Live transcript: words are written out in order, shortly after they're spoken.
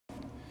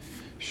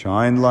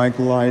Shine like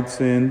lights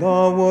in the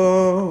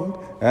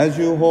world as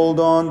you hold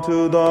on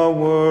to the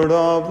word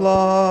of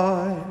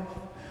life.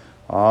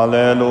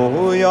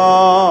 Hallelujah,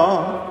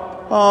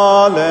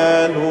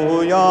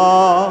 hallelujah,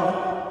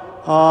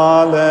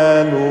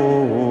 hallelujah.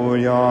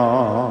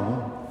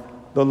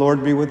 The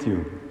Lord be with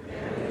you.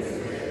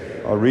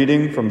 A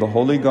reading from the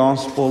Holy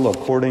Gospel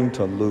according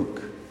to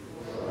Luke.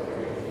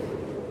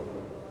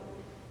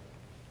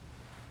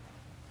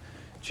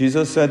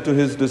 Jesus said to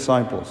his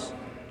disciples,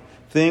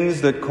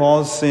 "Things that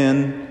cause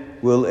sin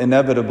will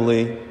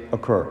inevitably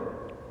occur,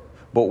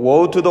 but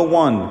woe to the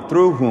one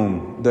through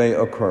whom they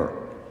occur.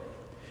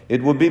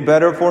 It would be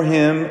better for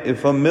him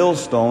if a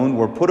millstone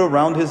were put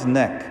around his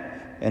neck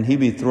and he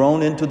be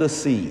thrown into the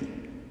sea,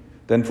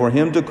 than for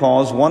him to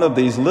cause one of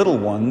these little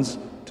ones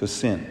to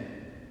sin.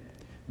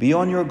 Be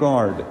on your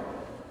guard.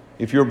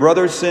 If your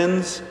brother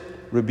sins,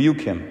 rebuke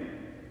him.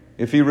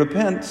 If he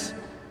repents,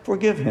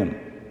 forgive him.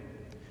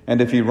 And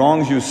if he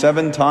wrongs you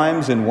 7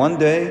 times in one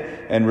day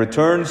and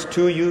returns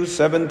to you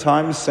 7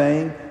 times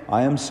saying,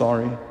 'I am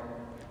sorry,'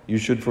 you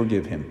should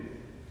forgive him."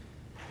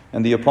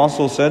 And the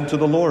apostle said to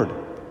the Lord,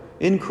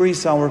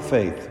 "Increase our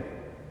faith."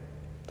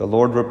 The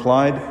Lord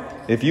replied,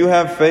 "If you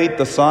have faith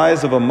the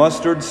size of a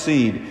mustard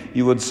seed,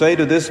 you would say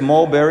to this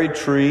mulberry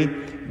tree,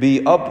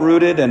 'Be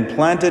uprooted and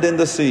planted in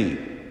the sea,'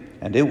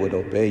 and it would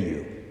obey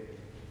you."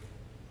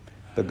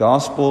 The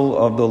Gospel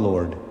of the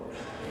Lord.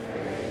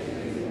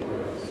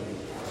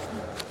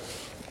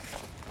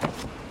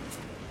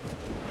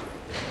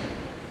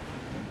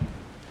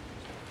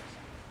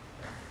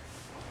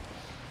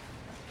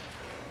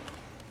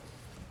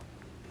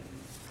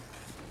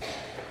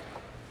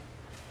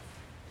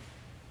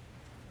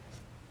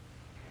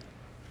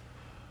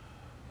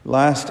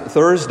 Last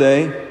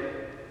Thursday,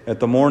 at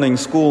the morning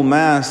school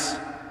mass,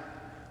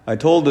 I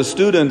told the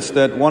students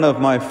that one of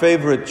my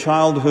favorite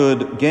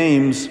childhood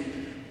games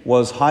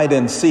was hide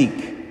and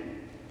seek.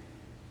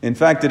 In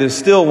fact, it is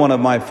still one of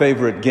my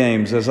favorite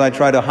games as I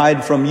try to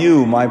hide from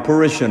you, my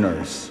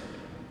parishioners.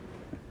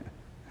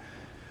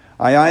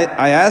 I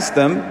asked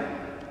them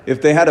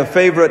if they had a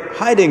favorite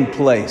hiding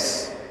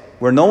place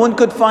where no one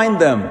could find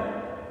them.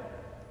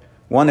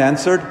 One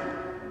answered,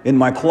 "In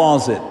my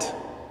closet."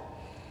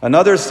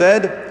 Another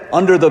said,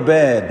 "Under the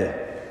bed."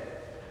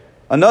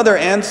 Another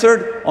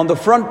answered, "On the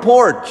front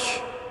porch."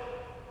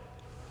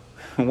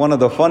 One of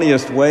the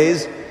funniest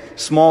ways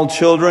small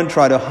children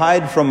try to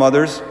hide from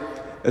others,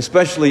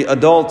 especially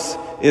adults,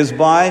 is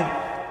by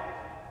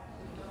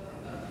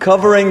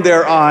covering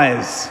their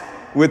eyes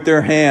with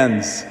their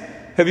hands.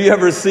 Have you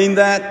ever seen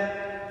that?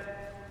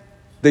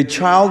 They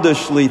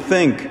childishly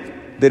think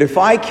that if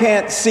I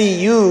can't see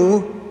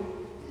you,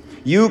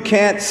 you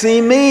can't see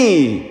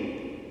me.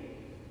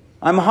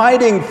 I'm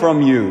hiding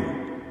from you.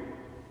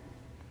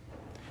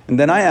 And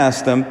then I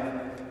asked them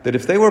that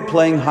if they were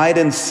playing hide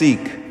and seek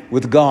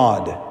with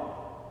God,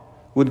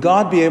 would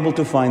God be able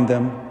to find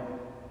them?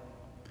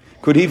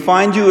 Could he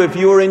find you if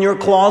you were in your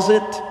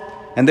closet?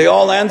 And they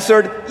all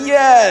answered,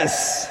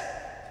 yes.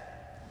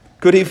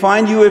 Could he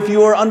find you if you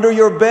were under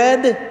your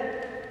bed?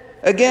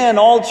 Again,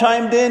 all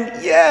chimed in,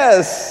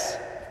 yes.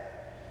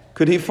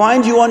 Could he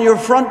find you on your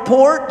front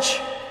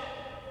porch?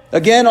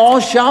 Again,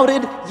 all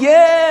shouted,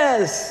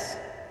 yes.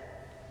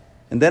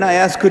 And then I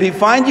asked, could he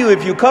find you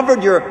if you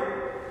covered your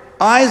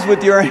eyes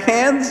with your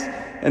hands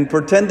and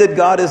pretended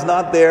God is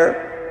not there?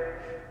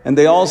 And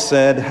they all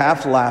said,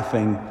 half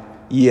laughing,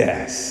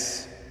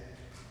 yes.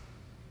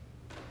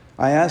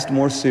 I asked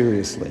more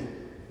seriously,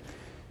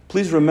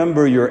 please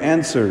remember your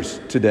answers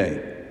today.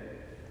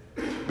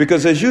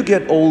 Because as you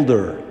get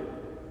older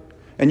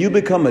and you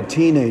become a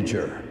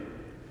teenager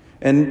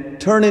and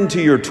turn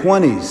into your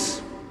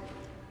 20s,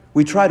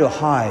 we try to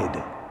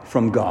hide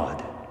from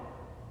God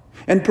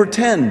and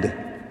pretend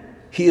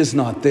he is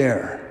not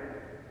there.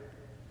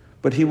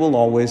 But he will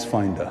always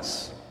find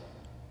us.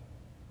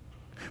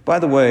 By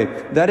the way,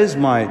 that is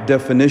my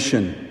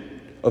definition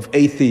of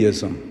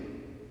atheism.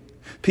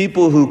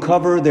 People who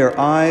cover their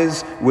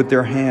eyes with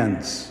their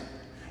hands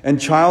and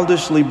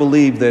childishly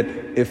believe that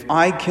if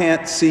I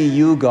can't see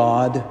you,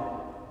 God,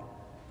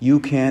 you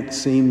can't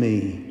see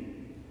me.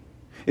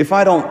 If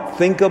I don't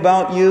think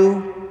about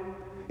you,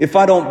 if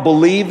I don't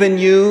believe in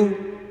you,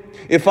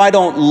 if I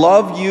don't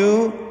love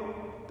you,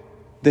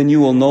 then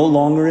you will no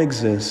longer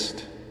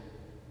exist.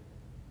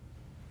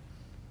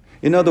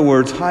 In other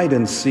words, hide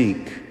and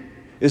seek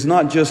is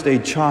not just a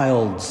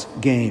child's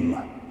game.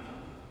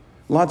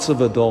 Lots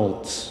of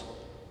adults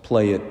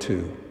play it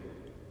too.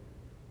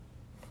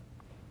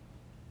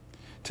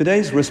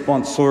 Today's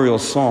responsorial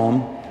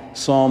psalm,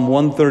 Psalm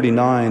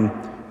 139,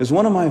 is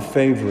one of my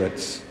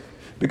favorites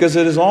because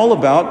it is all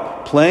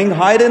about playing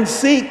hide and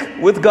seek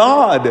with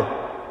God.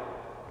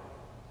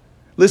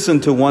 Listen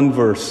to one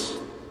verse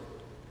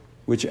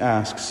which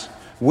asks,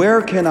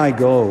 "Where can I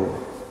go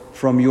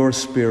from your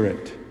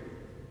spirit?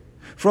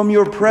 From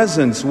your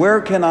presence, where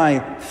can I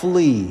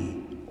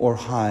flee or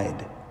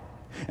hide?"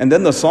 And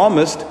then the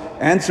psalmist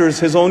answers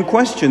his own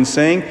question,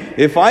 saying,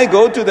 "If I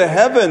go to the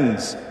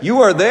heavens, you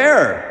are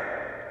there.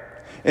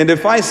 And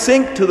if I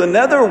sink to the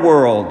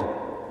netherworld,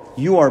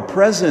 you are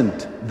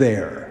present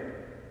there.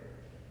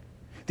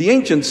 The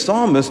ancient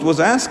psalmist was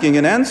asking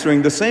and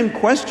answering the same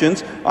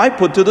questions I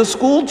put to the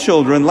school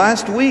children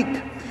last week.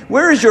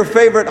 Where is your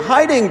favorite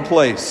hiding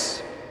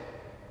place?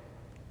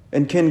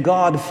 And can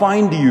God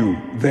find you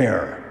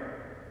there?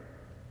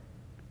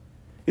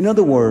 In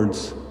other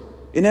words,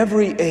 in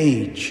every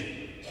age,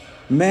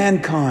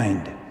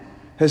 mankind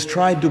has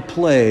tried to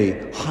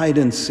play hide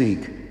and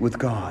seek with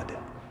God.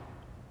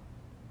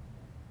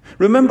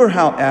 Remember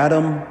how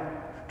Adam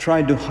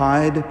tried to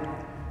hide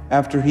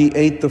after he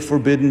ate the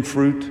forbidden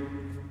fruit?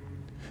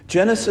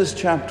 Genesis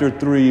chapter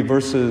 3,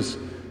 verses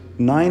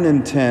 9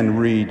 and 10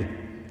 read,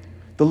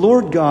 "The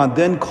Lord God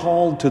then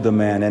called to the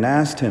man and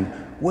asked him,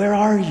 'Where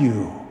are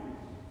you?'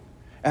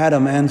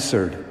 Adam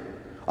answered,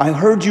 'I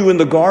heard you in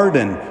the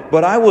garden,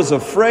 but I was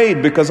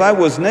afraid because I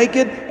was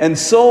naked, and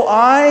so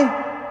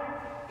I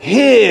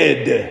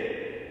hid.'"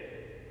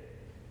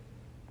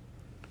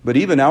 But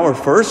even our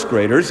first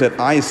graders at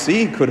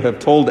IC could have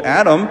told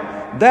Adam,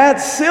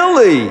 "That's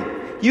silly.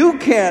 You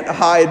can't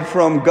hide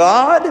from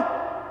God."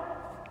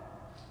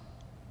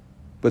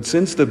 But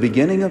since the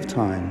beginning of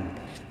time,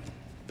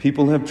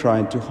 people have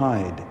tried to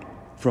hide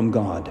from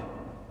God.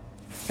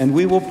 And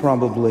we will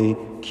probably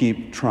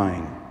keep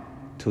trying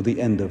till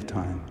the end of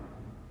time.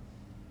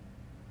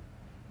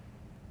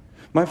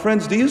 My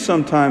friends, do you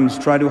sometimes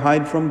try to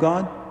hide from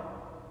God?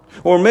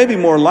 Or maybe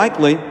more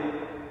likely,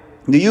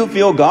 do you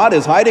feel God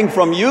is hiding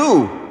from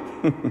you?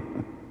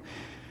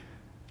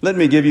 Let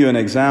me give you an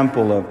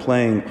example of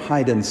playing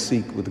hide and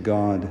seek with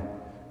God,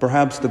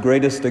 perhaps the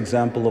greatest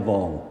example of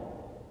all.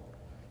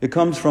 It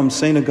comes from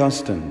St.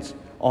 Augustine's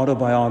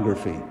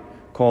autobiography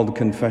called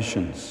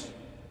Confessions.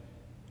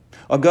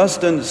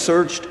 Augustine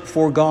searched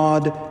for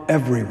God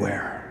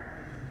everywhere.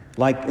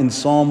 Like in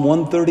Psalm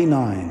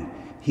 139,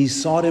 he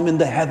sought him in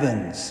the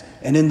heavens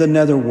and in the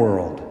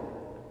netherworld.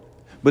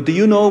 But do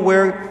you know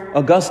where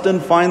Augustine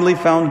finally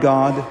found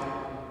God?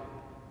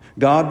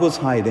 God was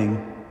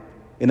hiding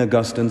in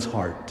Augustine's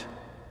heart,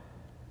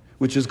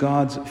 which is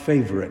God's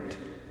favorite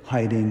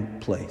hiding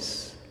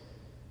place.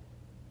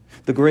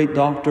 The great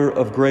doctor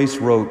of grace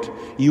wrote,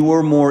 "You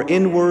are more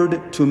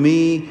inward to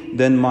me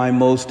than my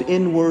most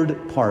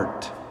inward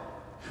part,"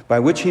 by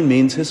which he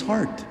means his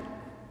heart.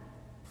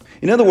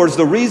 In other words,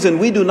 the reason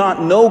we do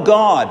not know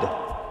God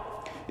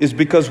is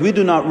because we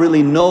do not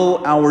really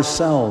know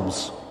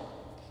ourselves.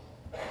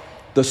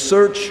 The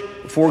search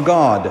for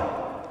God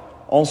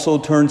also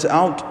turns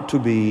out to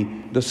be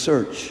the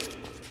search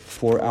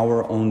for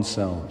our own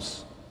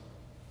selves.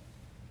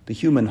 The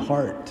human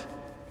heart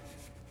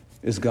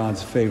is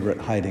God's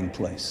favorite hiding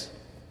place.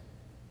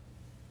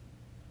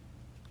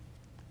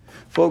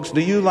 Folks,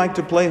 do you like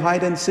to play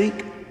hide and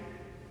seek?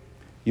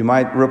 You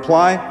might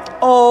reply,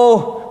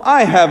 "Oh,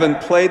 I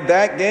haven't played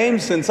that game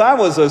since I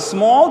was a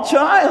small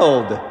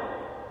child."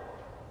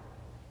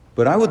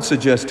 But I would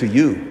suggest to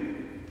you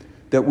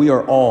that we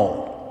are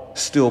all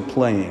still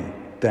playing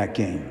that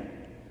game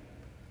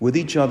with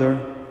each other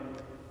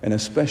and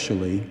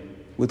especially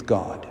with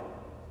God.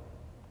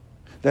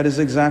 That is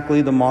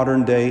exactly the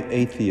modern day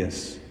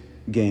atheists'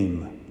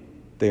 game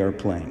they are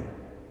playing,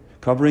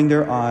 covering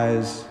their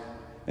eyes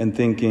and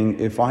thinking,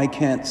 if I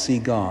can't see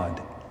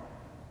God,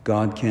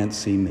 God can't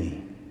see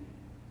me.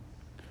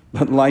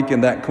 But like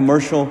in that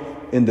commercial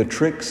in the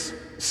Trix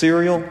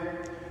cereal,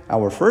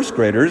 our first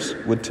graders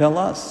would tell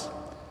us,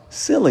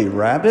 "Silly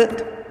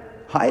rabbit,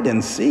 hide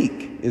and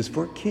seek is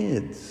for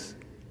kids."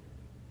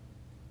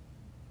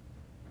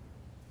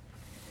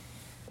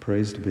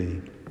 Praised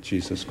be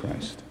Jesus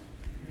Christ.